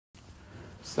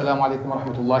السلام عليكم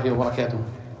ورحمة الله وبركاته.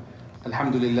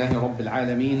 الحمد لله رب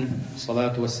العالمين،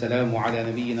 الصلاة والسلام على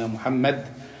نبينا محمد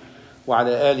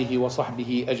وعلى آله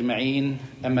وصحبه أجمعين.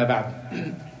 أما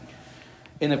بعد.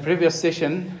 In a previous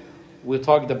session, we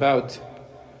talked about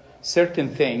certain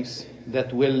things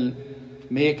that will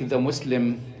make the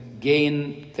Muslim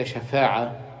gain the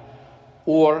Shafa'ah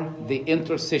or the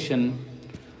intercession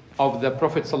of the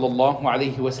Prophet sallallahu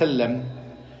alaihi wasallam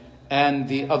and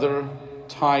the other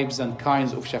types and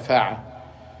kinds of Shafa'ah.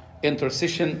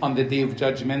 Intercession on the Day of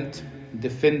Judgment,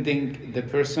 defending the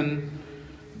person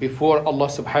before Allah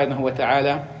subhanahu wa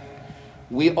ta'ala.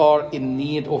 We are in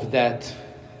need of that.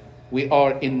 We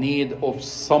are in need of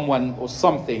someone or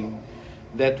something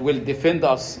that will defend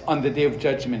us on the Day of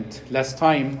Judgment. Last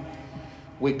time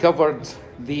we covered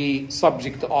the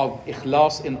subject of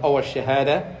ikhlas in our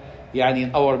shahada, yani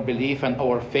in our belief and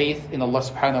our faith in Allah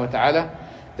subhanahu wa ta'ala,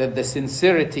 that the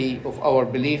sincerity of our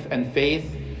belief and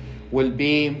faith will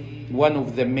be one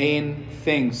of the main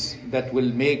things that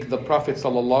will make the Prophet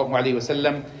sallallahu alaihi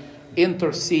wasallam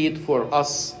intercede for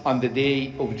us on the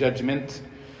Day of Judgment.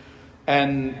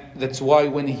 And that's why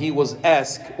when he was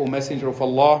asked, O Messenger of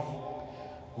Allah,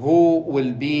 who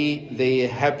will be the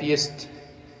happiest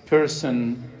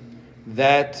person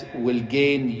that will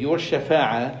gain your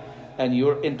shafa'ah and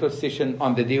your intercession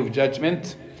on the Day of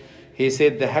Judgment, he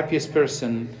said the happiest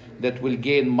person that will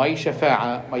gain my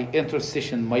shafa'ah, my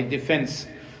intercession, my defense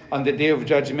on the Day of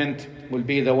Judgment will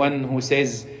be the one who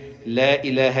says, La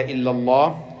ilaha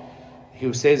illallah,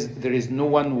 who says there is no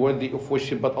one worthy of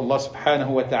worship but Allah subhanahu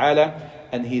wa ta'ala,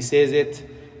 and he says it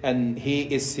and he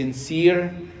is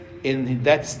sincere in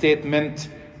that statement,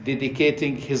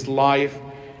 dedicating his life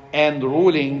and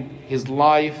ruling his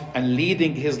life and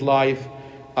leading his life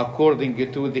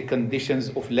according to the conditions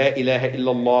of La ilaha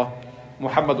illallah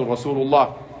Muhammadur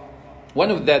Rasulullah. One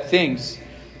of the things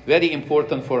very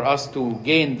important for us to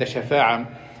gain the shafa'ah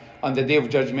on the Day of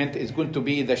Judgment is going to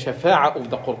be the shafa'ah of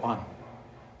the Quran.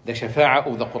 The shafa'ah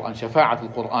of the Quran, shafa'at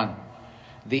al-Quran.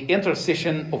 The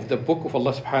intercession of the book of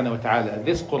Allah subhanahu wa ta'ala.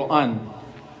 This Quran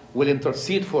will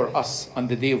intercede for us on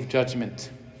the Day of Judgment.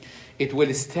 It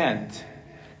will stand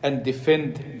and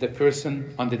defend the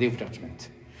person on the Day of Judgment.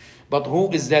 But who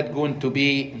is that going to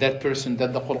be, that person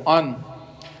that the Quran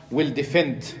will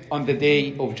defend on the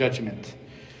Day of Judgment?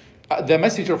 The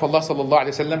Messenger of Allah sallallahu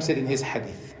alaihi wasallam said in his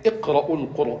hadith,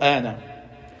 اقرأوا القرآن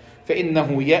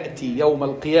فإنه يأتي يوم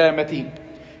القيامة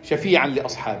شفيعا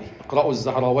لأصحابه. اقرأوا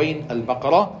الزهراوين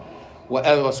البقرة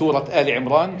وسورة آل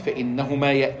عمران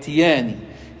فإنهما يأتيان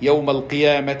يوم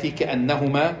القيامة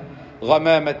كأنهما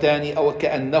غمامتان أو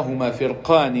كأنهما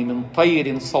فرقان من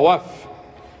طير صواف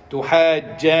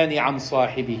تحاجان عن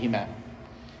صاحبهما.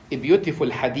 A beautiful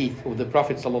hadith of the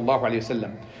Prophet sallallahu alaihi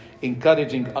wasallam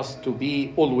encouraging us to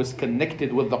be always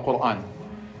connected with the Quran,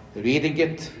 reading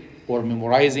it or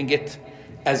memorizing it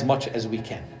as much as we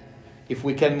can. If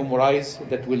we can memorize,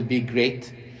 that will be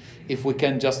great. If we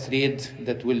can just read,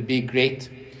 that will be great.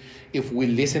 If we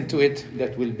listen to it,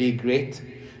 that will be great.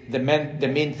 The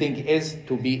main thing is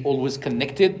to be always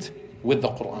connected with the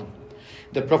Quran.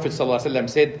 The Prophet ﷺ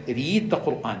said, read the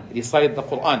Quran, recite the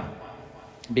Quran,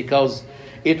 because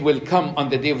it will come on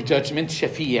the Day of Judgment,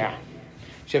 Shafi'.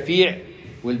 Shafi'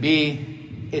 will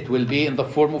be in the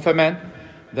form of a man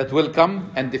that will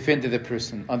come and defend the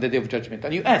person on the Day of Judgment.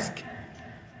 And you ask,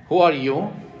 who are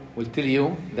you? Will tell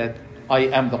you that I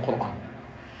am the Quran.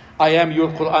 I am your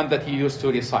Quran that you used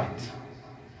to recite.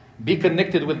 Be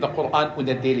connected with the Quran on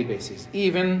a daily basis.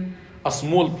 Even a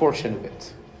small portion of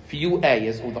it. Few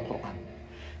ayahs of the Quran.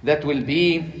 That will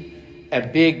be a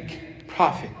big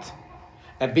profit.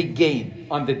 A big gain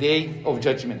on the Day of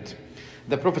Judgment.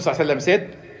 The Prophet ﷺ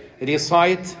said,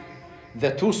 recite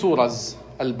the two surahs,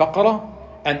 Al-Baqarah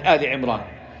and Ali Imran,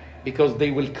 because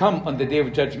they will come on the Day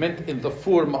of Judgment in the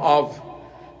form of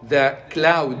the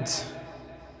clouds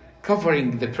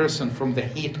covering the person from the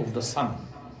heat of the sun.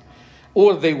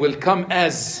 Or they will come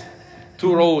as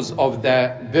two rows of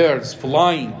the birds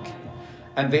flying,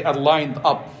 and they are lined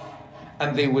up,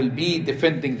 and they will be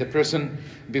defending the person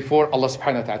before Allah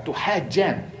subhanahu wa ta'ala.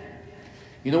 Tuhajjan.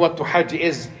 You know what tuhajj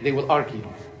is? They will argue.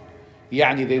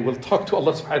 Yani they will talk to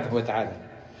Allah subhanahu wa ta'ala.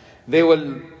 They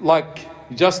will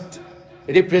just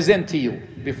represent to you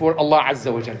before Allah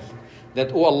azza wa jal.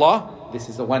 That, oh Allah, this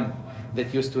is the one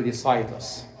that used to recite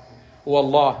us. Oh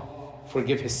Allah,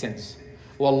 forgive his sins.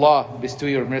 Oh Allah, bestow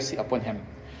your mercy upon him.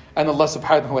 And Allah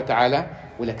subhanahu wa ta'ala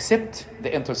will accept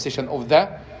the intercession of the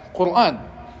Quran,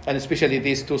 and especially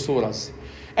these two surahs.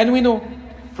 And we know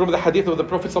from the hadith of the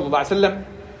Prophet sallallahu alaihi wasallam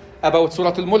about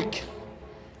Surah Al-Mulk,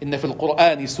 إن في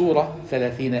القرآن سورة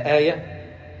 30 آية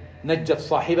نجت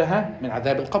صاحبها من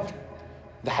عذاب القبر.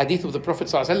 The hadith of the Prophet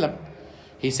ﷺ,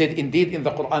 he said, indeed in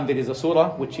the Quran there is a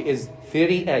surah which is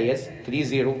 30 ayahs,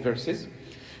 30 verses.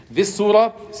 This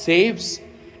surah saves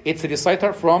its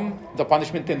reciter from the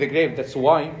punishment in the grave. That's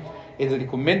why it is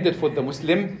recommended for the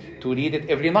Muslim to read it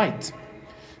every night.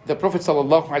 The Prophet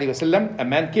ﷺ, a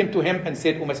man came to him and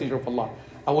said, O Messenger of Allah,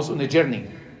 I was on a journey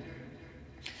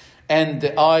and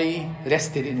I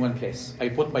rested in one place. I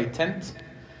put my tent,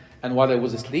 and while I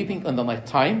was sleeping in the night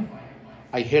time,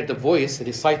 I heard a voice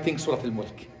reciting Surah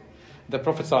Al-Mulk. The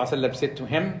Prophet ﷺ said to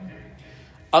him,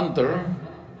 in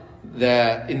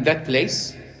that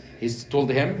place, he told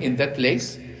him, in that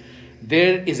place,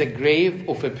 there is a grave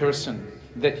of a person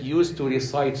that used to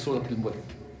recite Surah Al-Mulk.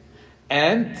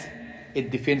 And it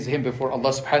defends him before Allah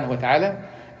subhanahu wa ta'ala,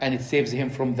 and it saves him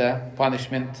from the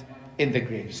punishment in the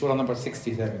grave. Surah number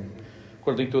 67.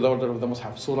 According to the order of the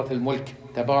Mus'haf, Surah Al-Mulk,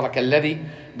 Tabarak alladhi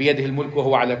biyadihi al-mulk wa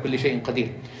huwa ala kulli shay'in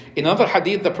qadir. In another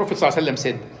hadith, the Prophet ﷺ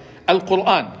said,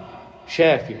 Al-Quran,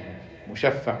 shafi'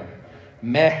 mushaffa'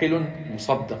 mahil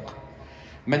musaddaq.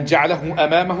 من جعله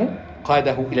أمامه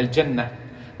قاده إلى الجنة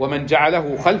ومن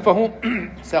جعله خلفه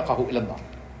ساقه إلى النار.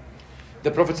 The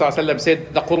Prophet ﷺ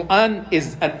said, the Quran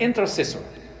is an intercessor.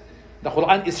 The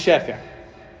Quran is shafi'.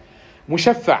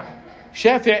 Mushaffa'.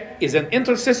 Shafi' is an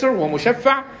intercessor,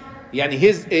 ومشفع يعني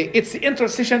its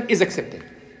intercession is accepted.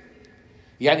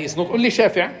 يعني it's not only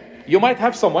shafi'. You might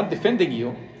have someone defending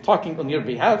you, talking on your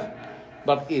behalf,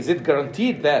 but is it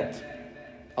guaranteed that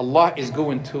Allah is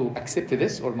going to accept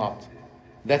this or not?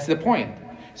 That's the point.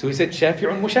 So he said,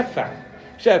 shafi'un mushaffa'.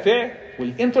 Shafi'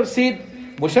 will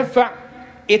intercede, mushaffa',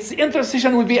 its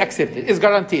intercession will be accepted. It's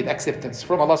guaranteed acceptance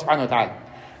from Allah subhanahu wa ta'ala.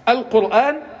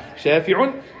 Al-Quran,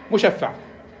 shafi'un mushaffa'.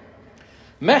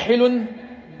 Mahilun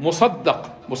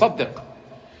musaddaq.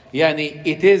 Yani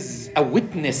it is a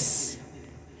witness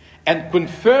and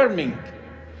confirming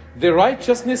the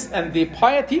righteousness and the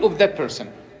piety of that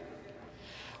person.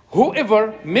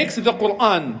 Whoever makes the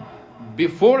Quran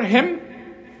before him,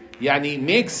 yani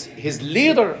makes his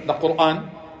leader the Quran,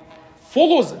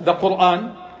 follows the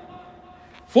Quran,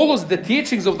 follows the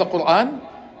teachings of the Quran,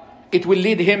 it will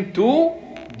lead him to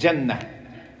Jannah.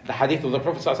 The hadith of the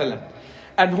Prophet ﷺ.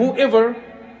 And whoever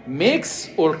makes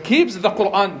or keeps the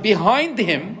Quran behind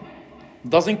him,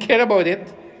 doesn't care about it,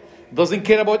 doesn't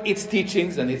care about its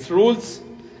teachings and its rules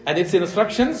and its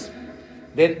instructions,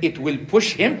 then it will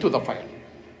push him to the fire.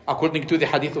 According to the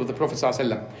hadith of the Prophet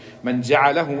ﷺ, من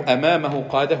جعله أمامه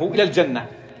قاده إلى الجنة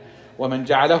ومن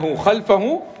جعله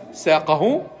خلفه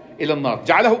ساقه إلى النار.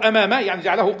 جعله أمامه يعني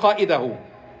جعله قائده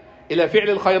إلى فعل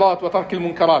الخيرات وترك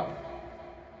المنكرات.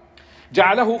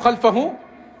 جعله خلفه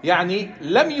يعني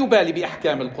لم يبالي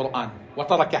بأحكام القرآن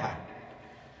وتركها.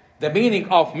 The meaning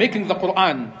of making the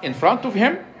Quran in front of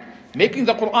him, making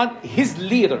the Quran his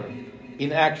leader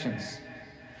in actions.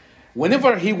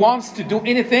 Whenever he wants to do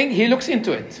anything, he looks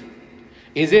into it.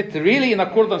 Is it really in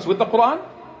accordance with the Quran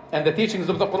and the teachings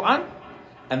of the Quran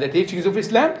and the teachings of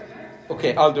Islam?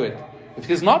 Okay, I'll do it. If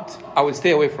it is not, I will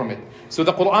stay away from it. So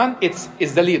the Quran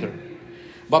is the leader.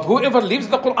 But whoever leaves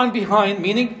the Quran behind,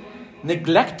 meaning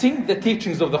neglecting the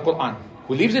teachings of the Quran,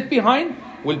 who leaves it behind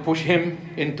will push him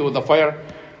into the fire,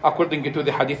 according to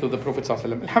the hadith of the Prophet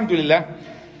ﷺ. Alhamdulillah,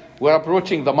 we're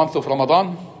approaching the month of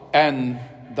Ramadan and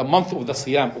the month of the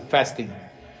Siyam, of fasting.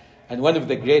 And one of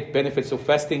the great benefits of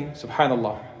fasting,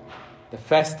 subhanallah, the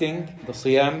fasting, the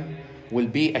Siyam, will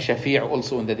be a shafi'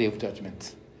 also on the Day of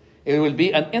Judgment. It will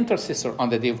be an intercessor on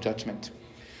the Day of Judgment.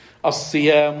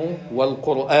 الصيام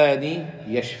والقرآن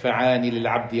يشفعان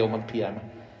للعبد يوم القيامة.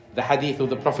 The hadith of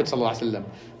the Prophet ﷺ.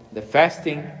 The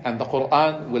fasting and the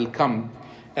Quran will come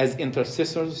as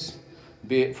intercessors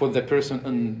for the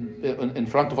person in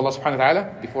front of Allah subhanahu wa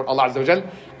ta'ala, before Allah Azza wa Jal,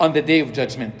 on the Day of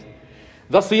Judgment.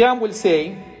 The Siyam will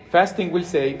say, fasting will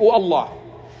say, O Allah,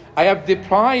 I have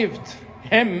deprived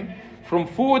him from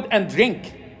food and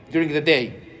drink during the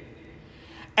day.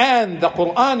 And the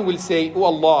Quran will say, O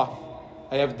Allah,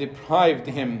 I have deprived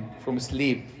him from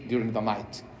sleep during the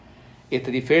night. It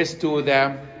refers to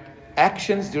the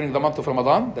actions during the month of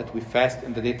Ramadan, that we fast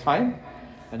in the daytime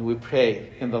and we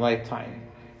pray in the night time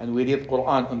and we read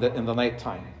Quran in the night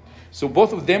time. So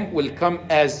both of them will come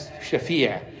as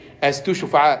shafi'ah, as two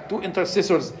shufa'ah, two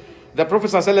intercessors. The Prophet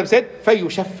ﷺ said,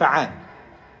 فَيُشَفَّعَانِ,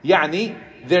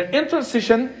 يعني their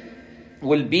intercession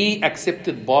will be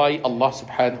accepted by Allah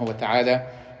subhanahu wa ta'ala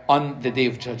on the Day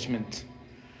of Judgment.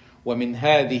 ومن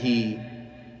هذه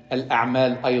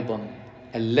الأعمال أيضا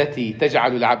التي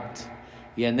تجعل العبد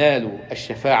ينال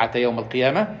الشفاعة يوم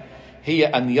القيامة هي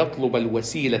أن يطلب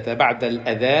الوسيلة بعد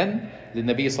الأذان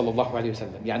للنبي صلى الله عليه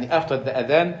وسلم. يعني after the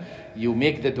adhan you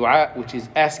make the dua which is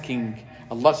asking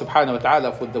Allah subhanahu wa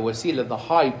ta'ala for the wasila, the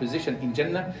high position in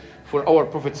Jannah for our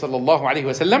Prophet sallallahu alayhi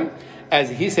wa sallam, as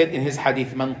he said in his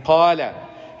hadith, من قال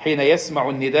حين يسمع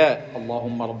النداء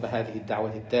اللهم رب هذه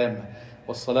الدعوة التامة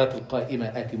والصلاة القائمة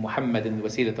آت محمد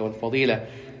الوسيلة والفضيلة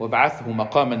وابعثه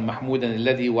مقاما محمودا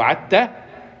الذي وعدته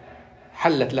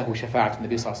حلت له شفاعة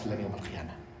النبي صلى الله عليه وسلم يوم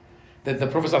القيامة. That the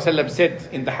Prophet صلى الله عليه وسلم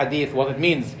said in the hadith what it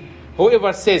means.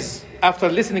 Whoever says after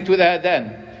listening to the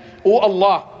adhan, O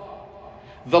Allah,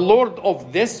 the Lord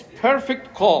of this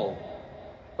perfect call,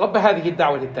 رب هذه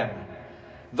الدعوة التامة,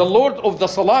 the Lord of the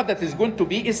salah that is going to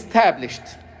be established,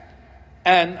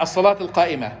 and الصلاة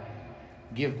القائمة,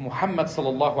 give Muhammad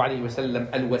sallallahu alayhi wa sallam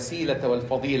al-wasilata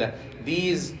wal-fadila,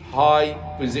 these high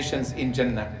positions in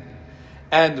Jannah,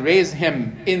 and raise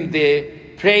him in the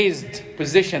praised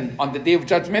position on the day of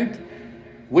judgment,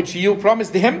 which you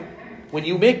promised him. When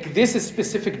you make this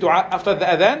specific dua after the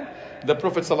adhan, the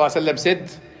Prophet sallallahu alayhi wa sallam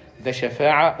said, the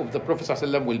shafa'ah of the Prophet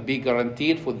ﷺ will be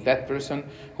guaranteed for that person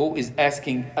who is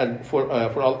asking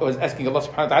who is asking Allah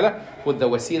subhanahu wa ta'ala for the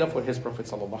wasila for his Prophet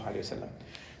ﷺ.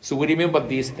 So we remember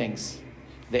these things: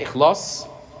 the ikhlas,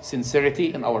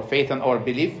 sincerity in our faith and our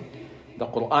belief, the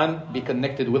Quran, be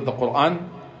connected with the Quran,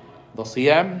 the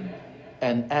siyam,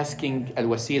 and asking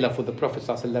al-wasila for the Prophet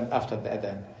ﷺ after the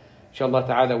adhan. Inshallah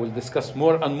ta'ala, we'll discuss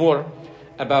more and more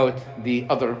about the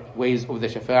other ways of the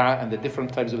shafa'ah and the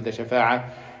different types of the shafa'ah.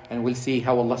 And we'll see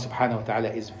how Allah subhanahu wa ta'ala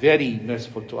is very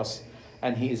merciful to us.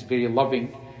 And He is very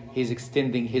loving. He's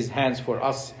extending His hands for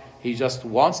us. He just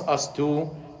wants us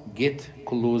to get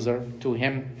closer to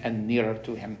Him and nearer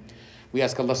to Him. We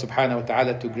ask Allah subhanahu wa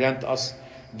ta'ala to grant us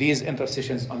these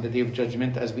intercessions on the day of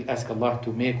judgment, as we ask Allah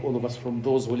to make all of us from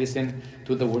those who listen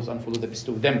to the words and follow the best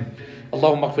of them.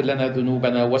 اللهم اغفر لنا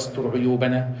ذنوبنا واستر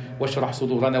عيوبنا واشرح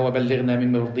صدورنا وبلغنا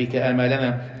مما يرضيك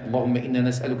آمالنا. اللهم إنا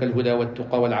نسألك الهدى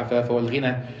والتقى والعفاف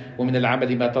والغنى ومن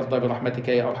العمل ما ترضى برحمتك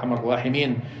يا أرحم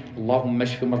الراحمين. اللهم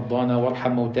اشف مرضانا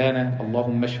وارحم موتانا.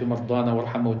 اللهم اشف مرضانا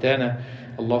وارحم موتانا.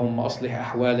 اللهم أصلح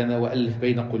أحوالنا وألف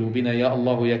بين قلوبنا يا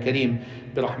الله يا كريم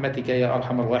برحمتك يا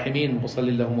أرحم الراحمين. وصل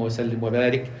اللهم وسلم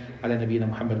وبارك على نبينا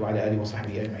محمد وعلى آله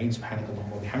وصحبه أجمعين. سبحانك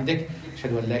اللهم وبحمدك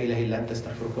أشهد أن لا إله إلا أنت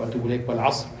أستغفرك وأتوب إليك.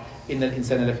 والعصر إن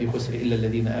الإنسان لفي خسر إلا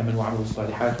الذين آمنوا وعملوا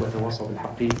الصالحات وتواصوا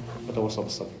بالحق وتواصوا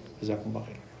بالصبر. جزاكم الله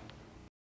خيرا.